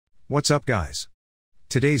What's up guys?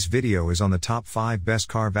 Today's video is on the top 5 best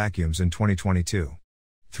car vacuums in 2022.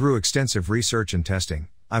 Through extensive research and testing,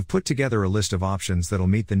 I've put together a list of options that'll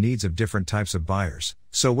meet the needs of different types of buyers,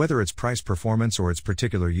 so whether it's price performance or its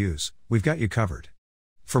particular use, we've got you covered.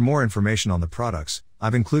 For more information on the products,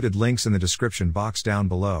 I've included links in the description box down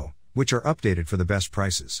below, which are updated for the best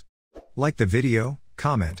prices. Like the video,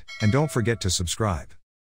 comment, and don't forget to subscribe.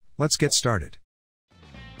 Let's get started.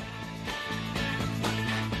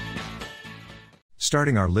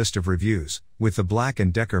 Starting our list of reviews, with the Black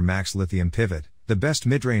 & Decker Max Lithium Pivot, the best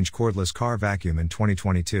mid-range cordless car vacuum in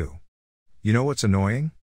 2022. You know what's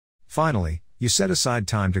annoying? Finally, you set aside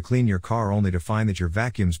time to clean your car only to find that your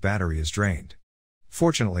vacuum's battery is drained.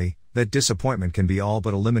 Fortunately, that disappointment can be all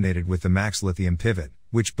but eliminated with the Max Lithium Pivot,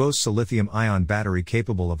 which boasts a lithium-ion battery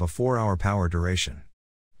capable of a 4-hour power duration.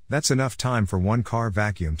 That's enough time for one car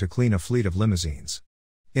vacuum to clean a fleet of limousines.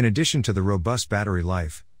 In addition to the robust battery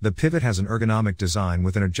life, the Pivot has an ergonomic design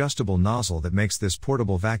with an adjustable nozzle that makes this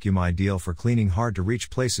portable vacuum ideal for cleaning hard-to-reach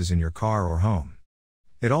places in your car or home.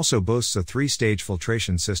 It also boasts a 3-stage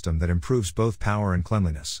filtration system that improves both power and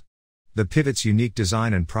cleanliness. The Pivot's unique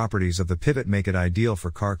design and properties of the Pivot make it ideal for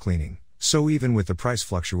car cleaning, so even with the price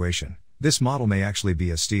fluctuation, this model may actually be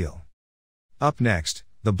a steal. Up next,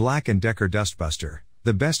 the Black & Decker Dustbuster,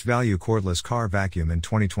 the best value cordless car vacuum in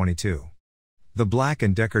 2022. The Black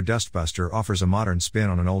 & Decker Dustbuster offers a modern spin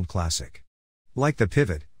on an old classic. Like the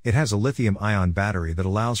Pivot, it has a lithium-ion battery that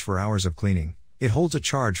allows for hours of cleaning. It holds a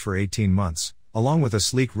charge for 18 months, along with a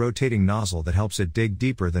sleek rotating nozzle that helps it dig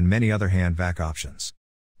deeper than many other hand vac options.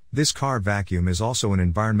 This car vacuum is also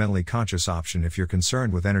an environmentally conscious option if you're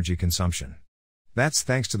concerned with energy consumption. That's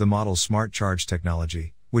thanks to the model's smart charge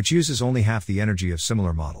technology, which uses only half the energy of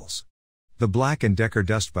similar models. The Black & Decker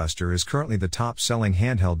Dustbuster is currently the top-selling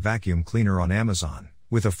handheld vacuum cleaner on Amazon,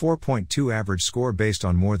 with a 4.2 average score based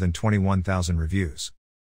on more than 21,000 reviews.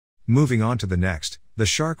 Moving on to the next, the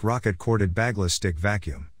Shark Rocket Corded Bagless Stick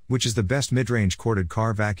Vacuum, which is the best mid-range corded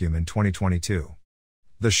car vacuum in 2022.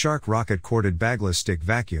 The Shark Rocket Corded Bagless Stick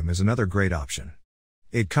Vacuum is another great option.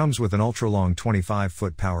 It comes with an ultra-long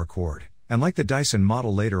 25-foot power cord, and like the Dyson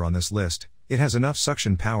model later on this list, it has enough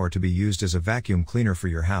suction power to be used as a vacuum cleaner for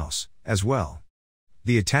your house, as well.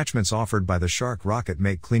 The attachments offered by the Shark Rocket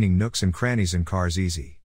make cleaning nooks and crannies in cars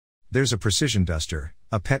easy. There's a precision duster,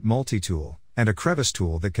 a pet multi-tool, and a crevice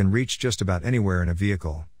tool that can reach just about anywhere in a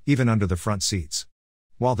vehicle, even under the front seats.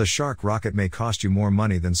 While the Shark Rocket may cost you more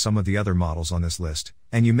money than some of the other models on this list,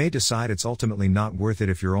 and you may decide it's ultimately not worth it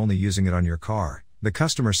if you're only using it on your car, the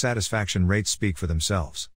customer satisfaction rates speak for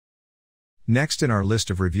themselves. Next in our list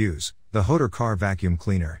of reviews, the Hotor Car Vacuum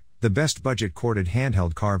Cleaner, the best budget corded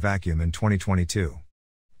handheld car vacuum in 2022.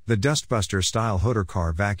 The Dustbuster style Hotor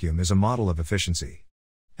Car Vacuum is a model of efficiency.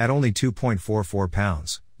 At only 2.44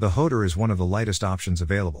 pounds, the Hotor is one of the lightest options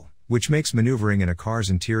available, which makes maneuvering in a car's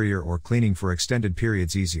interior or cleaning for extended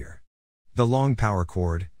periods easier. The long power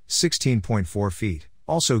cord, 16.4 feet,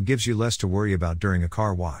 also gives you less to worry about during a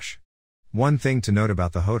car wash. One thing to note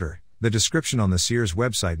about the Hotor: the description on the Sears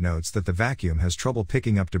website notes that the vacuum has trouble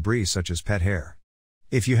picking up debris such as pet hair.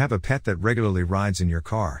 If you have a pet that regularly rides in your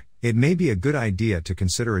car, it may be a good idea to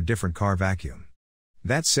consider a different car vacuum.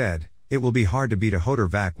 That said, it will be hard to beat a Hotor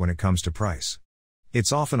Vac when it comes to price.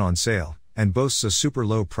 It's often on sale, and boasts a super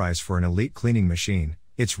low price for an elite cleaning machine.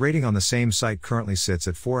 Its rating on the same site currently sits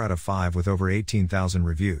at 4 out of 5 with over 18,000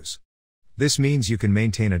 reviews. This means you can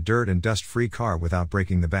maintain a dirt and dust-free car without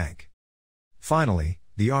breaking the bank. Finally,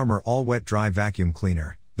 the Armor All Wet Dry Vacuum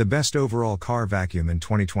Cleaner, the best overall car vacuum in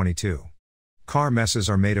 2022. Car messes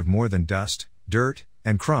are made of more than dust, dirt,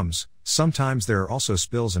 and crumbs. Sometimes there are also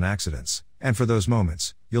spills and accidents, and for those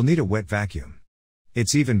moments, you'll need a wet vacuum.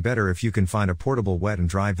 It's even better if you can find a portable wet and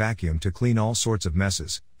dry vacuum to clean all sorts of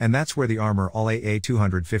messes, and that's where the Armor All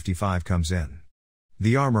AA255 comes in.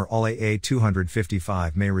 The Armor All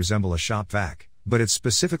AA255 may resemble a shop vac, but it's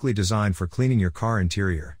specifically designed for cleaning your car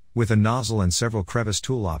interior, with a nozzle and several crevice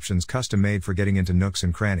tool options custom-made for getting into nooks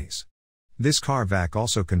and crannies. This car vac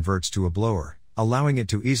also converts to a blower, allowing it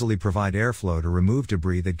to easily provide airflow to remove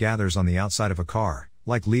debris that gathers on the outside of a car,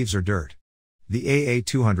 like leaves or dirt. The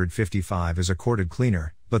AA255 is a corded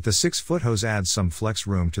cleaner, but the 6-foot hose adds some flex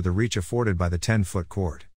room to the reach afforded by the 10-foot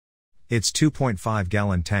cord. Its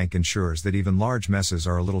 2.5-gallon tank ensures that even large messes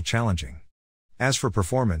are a little challenging. As for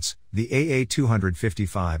performance, the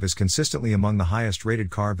AA255 is consistently among the highest rated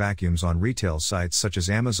car vacuums on retail sites such as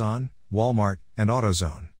Amazon, Walmart, and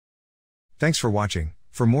AutoZone. Thanks for watching.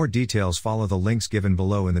 For more details, follow the links given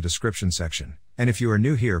below in the description section, and if you are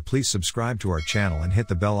new here, please subscribe to our channel and hit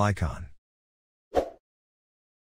the bell icon.